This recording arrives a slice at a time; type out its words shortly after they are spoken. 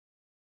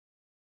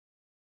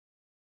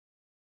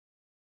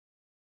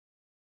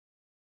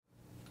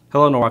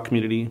Hello, Norwalk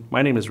community.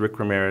 My name is Rick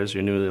Ramirez,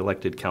 your newly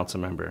elected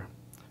council member.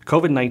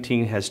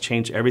 COVID-19 has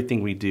changed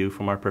everything we do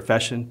from our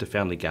profession to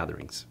family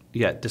gatherings.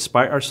 Yet,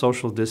 despite our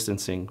social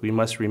distancing, we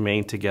must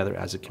remain together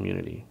as a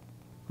community.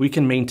 We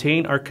can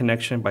maintain our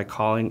connection by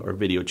calling or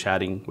video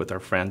chatting with our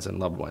friends and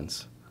loved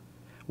ones.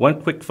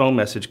 One quick phone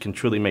message can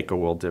truly make a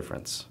world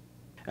difference.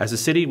 As a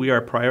city, we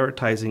are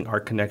prioritizing our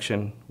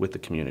connection with the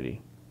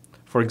community.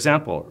 For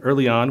example,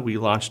 early on, we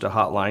launched a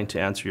hotline to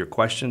answer your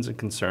questions and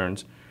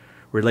concerns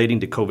relating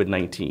to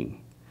COVID-19.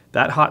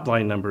 That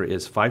hotline number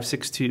is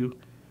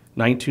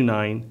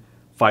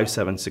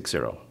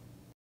 562-929-5760.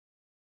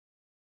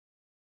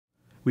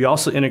 We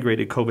also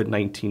integrated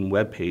COVID-19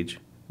 webpage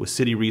with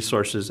city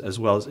resources as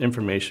well as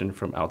information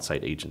from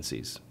outside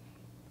agencies.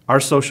 Our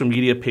social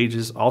media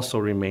pages also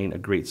remain a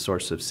great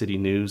source of city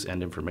news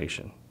and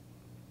information.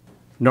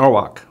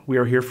 Norwalk, we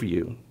are here for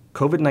you.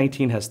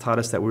 COVID-19 has taught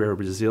us that we are a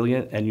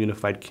resilient and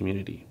unified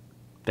community.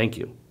 Thank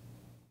you.